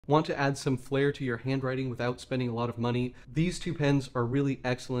Want to add some flair to your handwriting without spending a lot of money? These two pens are really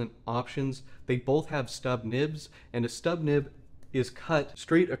excellent options. They both have stub nibs, and a stub nib is cut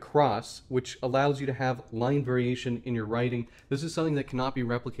straight across, which allows you to have line variation in your writing. This is something that cannot be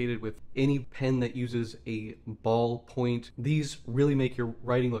replicated with any pen that uses a ball point. These really make your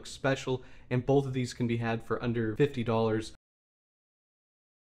writing look special, and both of these can be had for under $50.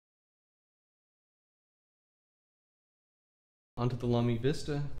 Onto the Lamy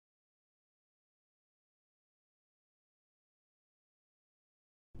Vista.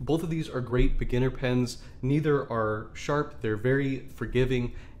 Both of these are great beginner pens. Neither are sharp, they're very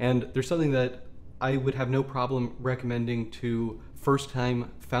forgiving, and they're something that I would have no problem recommending to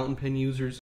first-time fountain pen users.